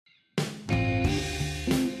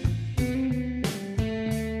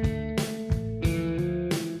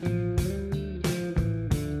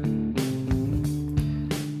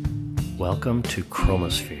Welcome to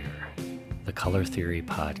Chromosphere, the Color Theory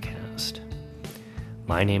Podcast.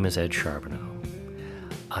 My name is Ed Charbonneau.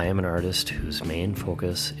 I am an artist whose main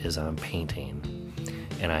focus is on painting,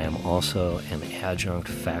 and I am also an adjunct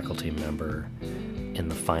faculty member in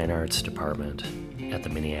the Fine Arts Department at the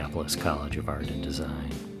Minneapolis College of Art and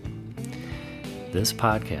Design. This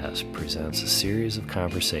podcast presents a series of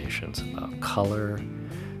conversations about color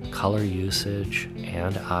usage,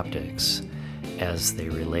 and optics as they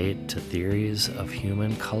relate to theories of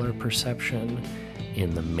human color perception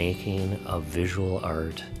in the making of visual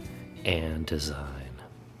art and design.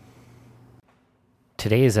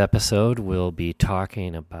 Today's episode will be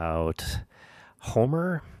talking about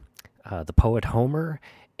Homer, the poet Homer,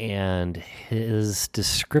 and his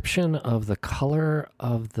description of the color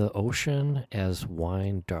of the ocean as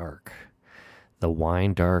wine dark, the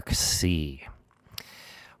wine dark sea.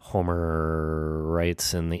 Homer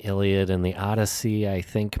writes in the Iliad and the Odyssey, I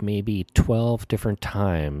think maybe 12 different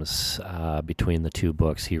times between the two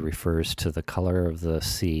books, he refers to the color of the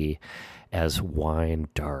sea as wine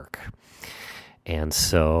dark. And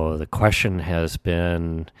so the question has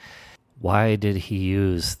been, why did he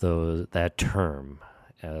use that term?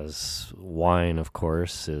 As wine, of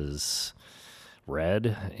course, is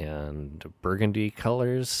red and burgundy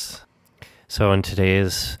colors. So in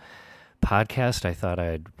today's podcast, I thought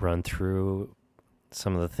I'd run through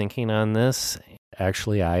some of the thinking on this.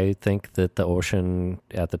 Actually, I think that the ocean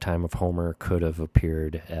at the time of Homer could have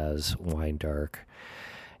appeared as wine dark.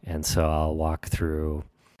 And so I'll walk through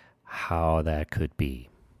how that could be.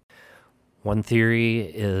 One theory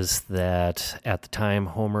is that at the time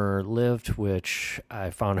Homer lived, which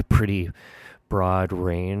I found a pretty broad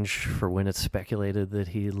range for when it's speculated that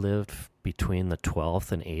he lived between the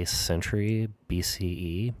 12th and 8th century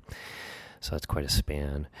BCE. So that's quite a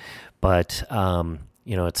span. But,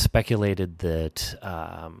 it's speculated that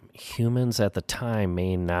humans at the time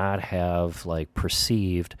may not have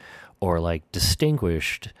perceived or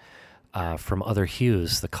distinguished from other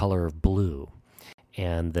hues the color of blue.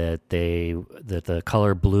 And that the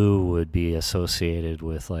color blue would be associated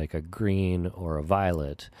with a green or a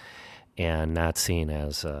violet and not seen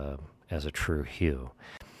as a true hue.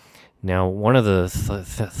 Now, one of the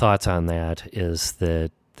thoughts on that is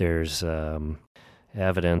that there's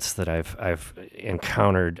evidence that I've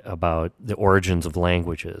encountered about the origins of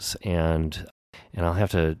languages, and I'll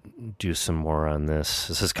have to do some more on this.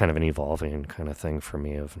 This is kind of an evolving kind of thing for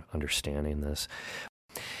me of understanding this.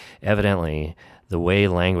 Evidently, the way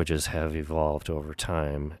languages have evolved over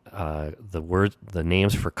time, the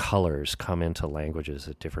names for colors come into languages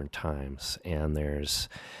at different times, and there's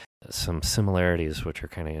some similarities which are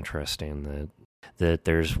kind of interesting, that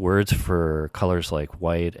there's words for colors like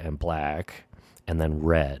white and black, and then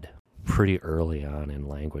red, pretty early on in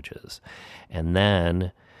languages. And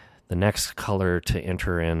then the next color to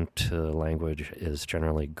enter into the language is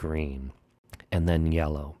generally green, and then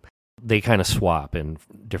yellow. They kind of swap in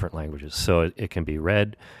different languages. So it can be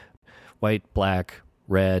red, white, black,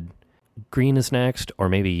 red, green is next, or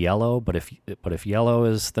maybe yellow. But if yellow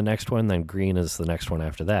is the next one, then green is the next one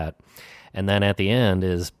after that. And then at the end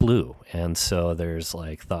is blue. And so there's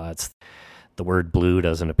thoughts. The word blue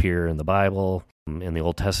doesn't appear in the Bible, in the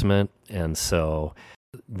Old Testament. And so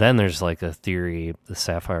then there's a theory, the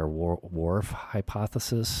Sapir-Whorf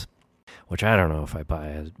hypothesis, which I don't know if I buy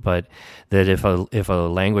it, but that if a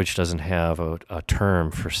language doesn't have a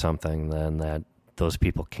term for something, then that those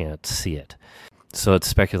people can't see it. So it's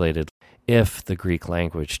speculated if the Greek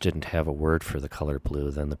language didn't have a word for the color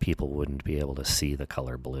blue, then the people wouldn't be able to see the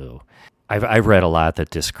color blue. I've read a lot that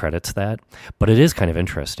discredits that, but it is kind of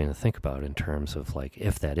interesting to think about in terms of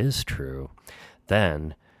if that is true,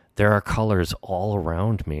 then there are colors all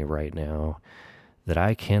around me right now that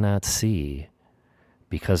I cannot see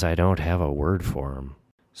because I don't have a word for them.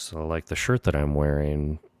 So the shirt that I'm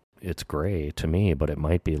wearing, it's gray to me, but it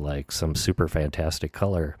might be some super fantastic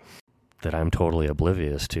color that I'm totally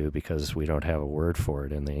oblivious to because we don't have a word for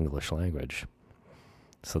it in the English language.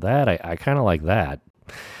 So that, I kind of like that.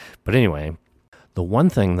 But anyway, the one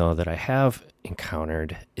thing though that I have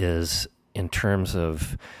encountered is in terms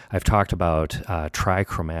of, I've talked about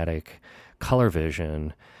trichromatic color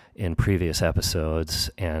vision in previous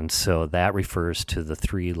episodes, and so that refers to the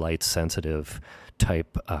 3 light-sensitive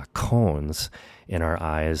type cones in our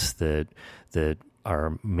eyes that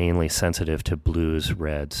are mainly sensitive to blues,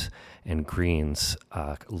 reds, and greens,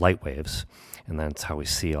 light waves, and that's how we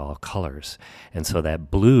see all colors. And so the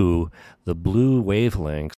blue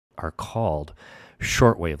wavelengths are called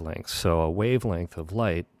short wavelengths. So a wavelength of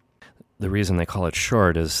light, the reason they call it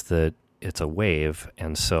short is that it's a wave,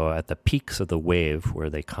 and so at the peaks of the wave where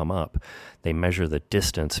they come up, they measure the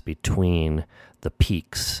distance between the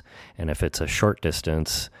peaks. And if it's a short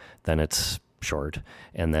distance, then it's short.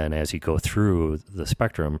 And then as you go through the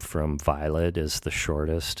spectrum, from violet is the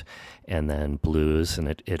shortest, and then blues, and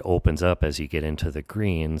it opens up as you get into the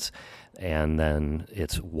greens, and then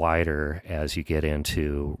it's wider as you get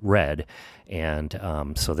into red. And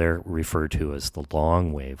so they're referred to as the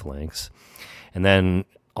long wavelengths. And then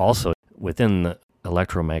also within the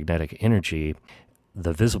electromagnetic energy,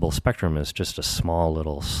 the visible spectrum is just a small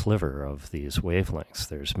little sliver of these wavelengths.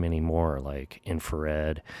 There's many more, like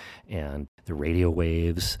infrared and the radio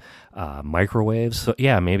waves, microwaves. So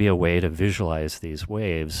yeah, maybe a way to visualize these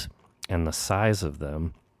waves and the size of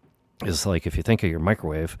them is like, if you think of your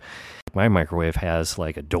microwave, my microwave has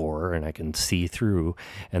like a door and I can see through,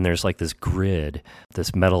 and there's like this grid,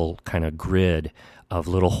 this metal kind of grid of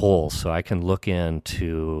little holes. So I can look in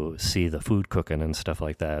to see the food cooking and stuff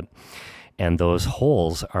like that. And those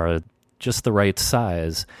holes are just the right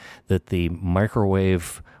size that the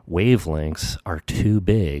microwave wavelengths are too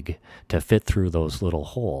big to fit through those little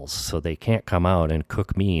holes. So they can't come out and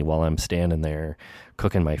cook me while I'm standing there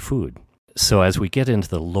cooking my food. So as we get into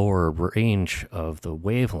the lower range of the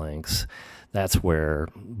wavelengths, that's where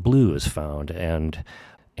blue is found and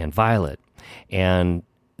violet. And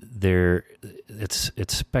it's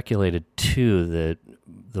speculated too that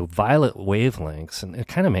the violet wavelengths, and it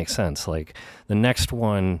kind of makes sense, like the next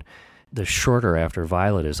one, the shorter after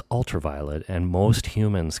violet, is ultraviolet, and most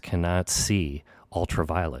humans cannot see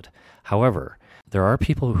ultraviolet. However, there are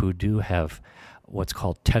people who do have what's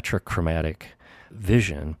called tetrachromatic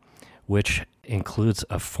vision, which includes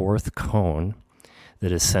a fourth cone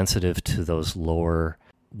that is sensitive to those lower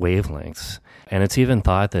wavelengths. And it's even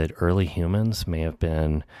thought that early humans may have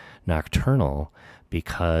been nocturnal,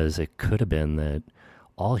 because it could have been that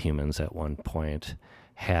all humans at one point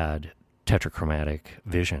had tetrachromatic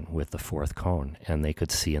vision with the fourth cone, and they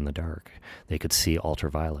could see in the dark. They could see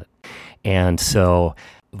ultraviolet. And so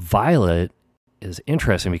violet is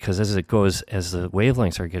interesting because as the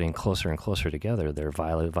wavelengths are getting closer and closer together, they're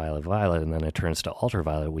violet, violet, violet, and then it turns to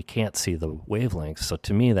ultraviolet. We can't see the wavelengths. So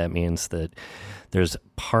to me, that means that there's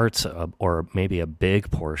parts of, or maybe a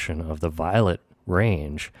big portion of the violet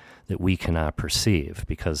range that we cannot perceive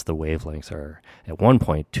because the wavelengths are at one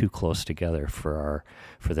point too close together for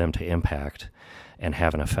them to impact and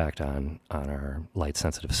have an effect on our light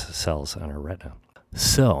sensitive cells on our retina.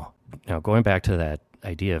 So now going back to that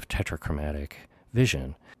idea of tetrachromatic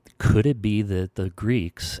vision, could it be that the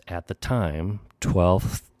Greeks at the time,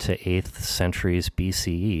 12th to 8th centuries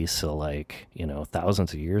BCE, so like,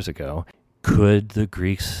 thousands of years ago, could the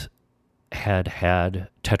Greeks had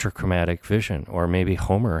tetrachromatic vision, or maybe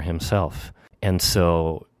Homer himself? And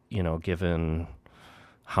so, given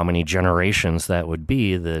how many generations that would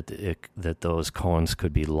be, that those cones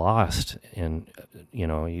could be lost and,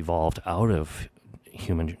 evolved out of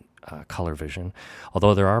human color vision,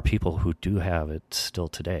 although there are people who do have it still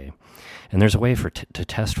today. And there's a way to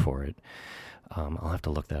test for it. I'll have to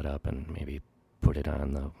look that up and maybe put it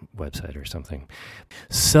on the website or something.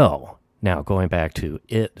 So now going back to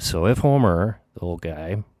it. So if Homer, the old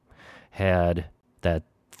guy, had that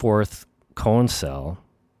fourth cone cell,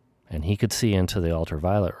 and he could see into the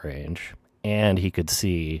ultraviolet range, and he could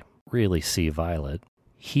really see violet,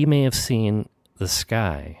 he may have seen the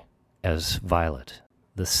sky as violet.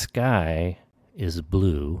 The sky is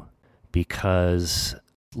blue because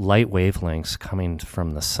light wavelengths coming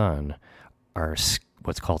from the sun are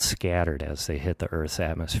what's called scattered as they hit the Earth's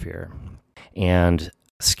atmosphere. And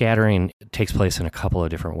scattering takes place in a couple of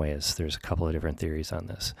different ways. There's a couple of different theories on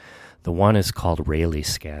this. The one is called Rayleigh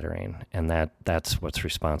scattering, and that's what's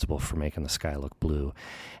responsible for making the sky look blue.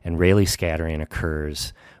 And Rayleigh scattering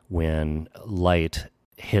occurs when light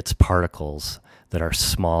hits particles that are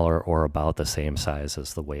smaller or about the same size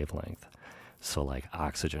as the wavelength. So like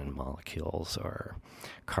oxygen molecules or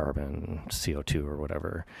carbon, CO2 or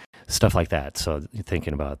whatever, stuff like that. So you're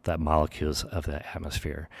thinking about the molecules of the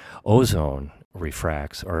atmosphere. Ozone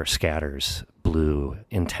refracts or scatters blue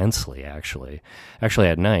intensely, actually. Actually,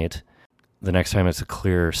 at night, the next time it's a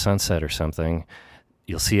clear sunset or something,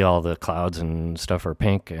 you'll see all the clouds and stuff are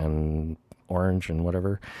pink and orange and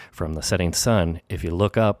whatever from the setting sun. If you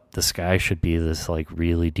look up, the sky should be this like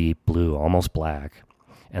really deep blue, almost black.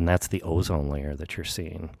 And that's the ozone layer that you're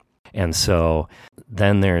seeing. And so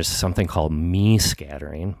then there's something called Mie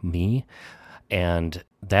scattering, and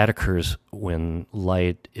that occurs when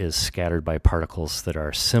light is scattered by particles that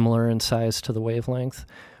are similar in size to the wavelength,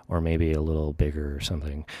 or maybe a little bigger or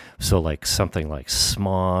something. So like something like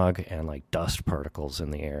smog and like dust particles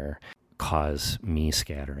in the air cause me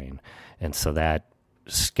scattering. And so that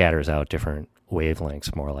scatters out different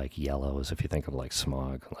wavelengths, more like yellows, if you think of like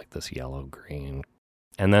smog, like this yellow-green.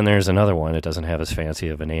 And then there's another one. It doesn't have as fancy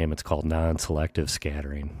of a name. It's called non-selective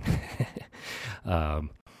scattering.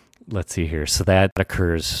 Let's see here. So that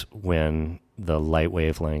occurs when the light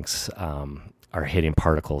wavelengths are hitting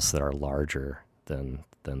particles that are larger than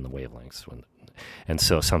the wavelengths. And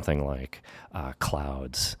so something like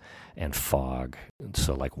clouds and fog,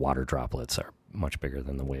 so like water droplets, are much bigger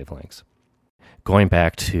than the wavelengths. Going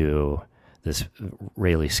back to this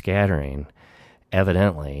Rayleigh scattering,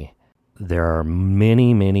 evidently there are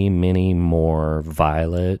many, many, many more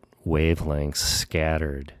violet wavelengths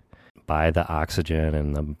scattered by the oxygen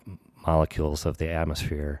and the molecules of the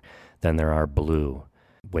atmosphere than there are blue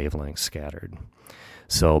wavelengths scattered.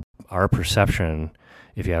 So our perception,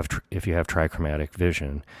 if you have trichromatic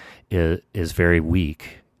vision, is very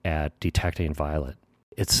weak at detecting violet.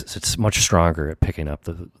 It's much stronger at picking up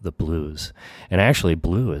the blues. And actually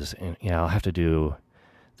blue is, I'll have to do,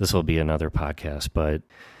 this will be another podcast, but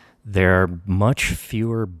there are much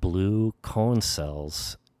fewer blue cone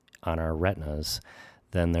cells on our retinas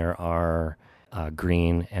than there are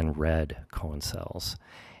green and red cone cells.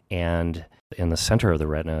 And in the center of the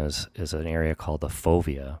retina is an area called the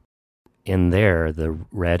fovea. In there, the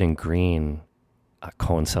red and green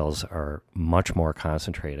cone cells are much more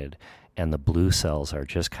concentrated, and the blue cells are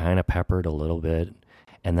just kind of peppered a little bit.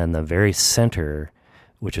 And then the very center,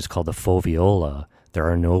 which is called the foveola, there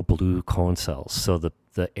are no blue cone cells. So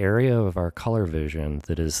the area of our color vision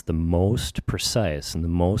that is the most precise and the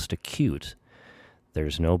most acute,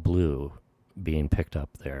 there's no blue being picked up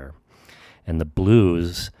there. And the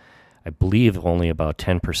blues, I believe only about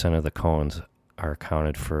 10% of the cones are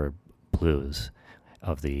accounted for blues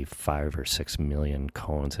of the 5 or 6 million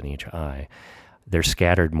cones in each eye. They're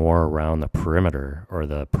scattered more around the perimeter or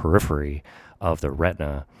the periphery of the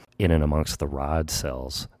retina, in and amongst the rod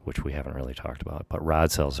cells, which we haven't really talked about. But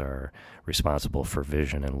rod cells are responsible for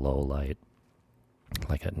vision in low light,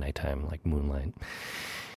 like at nighttime, like moonlight.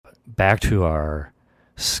 Back to our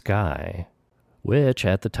sky, which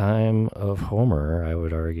at the time of Homer, I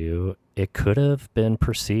would argue, it could have been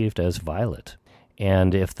perceived as violet.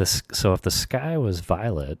 And if the sky was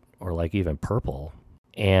violet, or like even purple,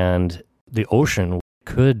 and the ocean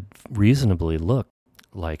could reasonably look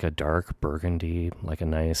like a dark burgundy, like a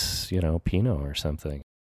nice, Pinot or something.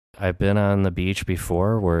 I've been on the beach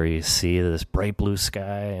before where you see this bright blue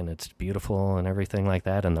sky and it's beautiful and everything like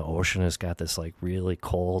that, and the ocean has got this like really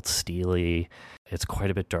cold, steely, it's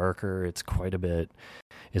quite a bit darker, it's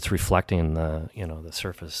reflecting the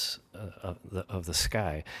surface of the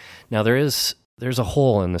sky. Now there's a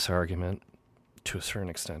hole in this argument to a certain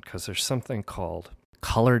extent, because there's something called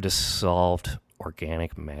color dissolved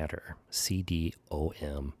organic matter,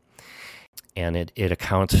 CDOM, and it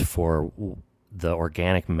accounts for the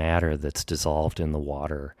organic matter that's dissolved in the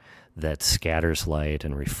water that scatters light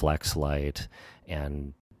and reflects light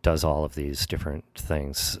and does all of these different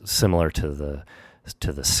things similar to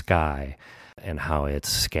the sky and how it's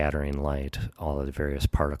scattering light, all of the various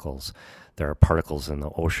particles. There are particles in the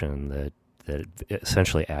ocean that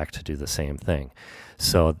essentially act to do the same thing.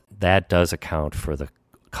 So that does account for the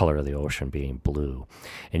color of the ocean being blue.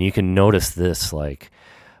 And you can notice this like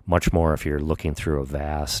much more if you're looking through a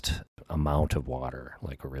vast amount of water,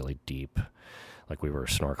 like a really deep, like we were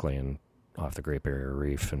snorkeling off the Great Barrier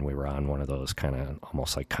Reef and we were on one of those kind of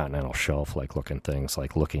almost like continental shelf like looking things,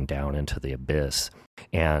 like looking down into the abyss.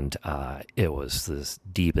 And it was this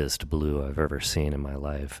deepest blue I've ever seen in my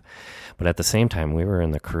life. But at the same time, we were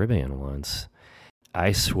in the Caribbean once.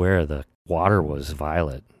 I swear the water was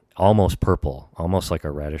violet, almost purple, almost like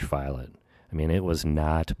a reddish violet. I mean, it was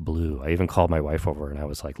not blue. I even called my wife over and I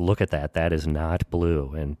was like, look at that. That is not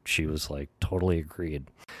blue. And she was like, totally agreed.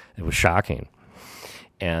 It was shocking.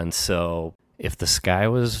 And so if the sky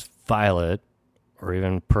was violet or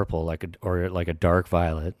even purple, like a dark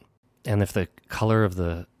violet, and if the color of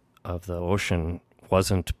the ocean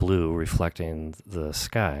wasn't blue reflecting the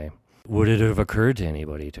sky, would it have occurred to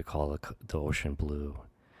anybody to call the ocean blue?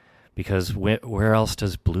 Because where else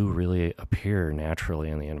does blue really appear naturally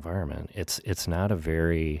in the environment? It's not a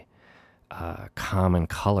very common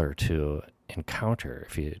color to encounter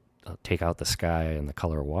if you take out the sky and the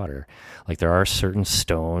color of water. Like there are certain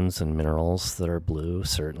stones and minerals that are blue,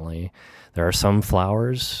 certainly. There are some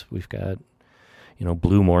flowers. We've got,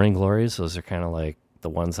 blue morning glories. Those are kind of like the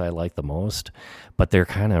ones I like the most, but they're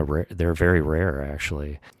kind of they're very rare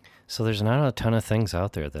actually. So there's not a ton of things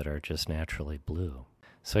out there that are just naturally blue.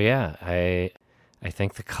 So yeah, I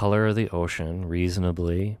think the color of the ocean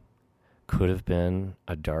reasonably could have been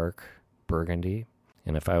a dark burgundy.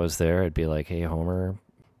 And if I was there, I'd be like, hey, Homer,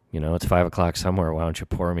 it's 5 o'clock somewhere. Why don't you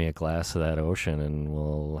pour me a glass of that ocean and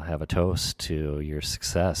we'll have a toast to your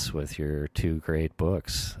success with your 2 great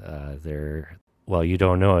books. You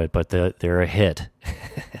don't know it, but they're a hit.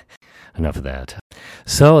 Enough of that.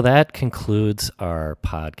 So that concludes our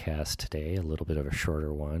podcast today, a little bit of a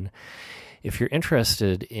shorter one. If you're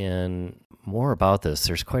interested in more about this,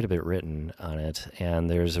 there's quite a bit written on it, and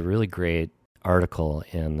there's a really great article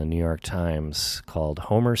in the New York Times called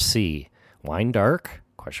Homer C. Wine Dark?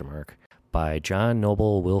 By John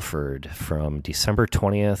Noble Wilford from December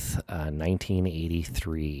 20th,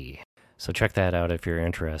 1983. So check that out if you're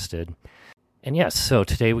interested. And yes, so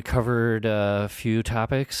today we covered a few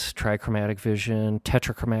topics: trichromatic vision,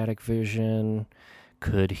 tetrachromatic vision,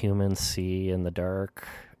 could humans see in the dark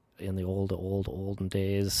in the olden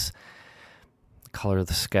days, color of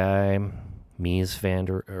the sky, Mies van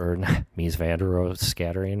der Rohe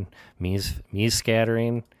scattering, Mies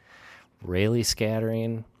scattering, Rayleigh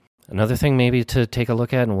scattering. Another thing maybe to take a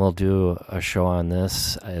look at, and we'll do a show on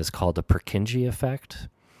this, is called the Purkinje effect.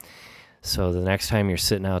 So the next time you're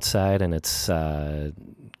sitting outside and it's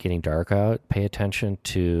getting dark out, pay attention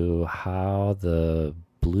to how the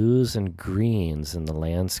blues and greens in the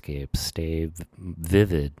landscape stay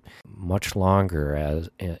vivid much longer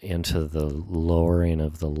into the lowering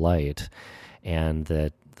of the light, and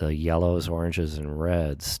that the yellows, oranges, and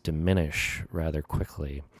reds diminish rather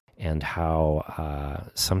quickly, and how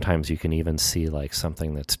sometimes you can even see like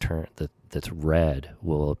something that's red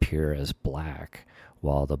will appear as black,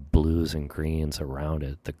 while the blues and greens around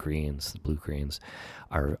it, the blue greens,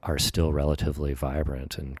 are still relatively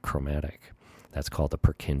vibrant and chromatic. That's called the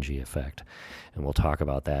Purkinje effect. And we'll talk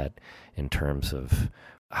about that in terms of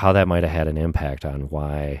how that might have had an impact on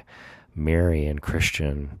why Mary and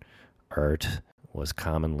Christian art was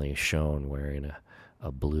commonly shown wearing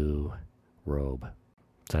a blue robe.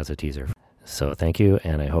 So that's a teaser. So thank you,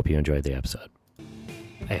 and I hope you enjoyed the episode.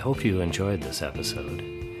 I hope you enjoyed this episode.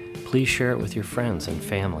 Please share it with your friends and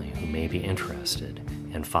family who may be interested,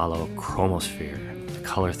 and follow Chromosphere, the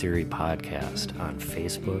Color Theory podcast, on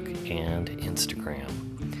Facebook and Instagram.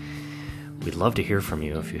 We'd love to hear from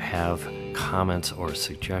you if you have comments or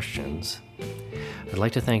suggestions. I'd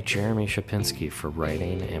like to thank Jeremy Shapinski for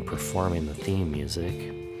writing and performing the theme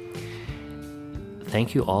music.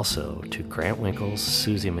 Thank you also to Grant Winkles,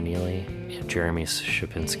 Susie Manili, and Jeremy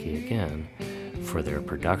Shapinski again for their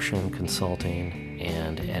production, consulting,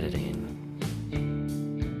 and editing.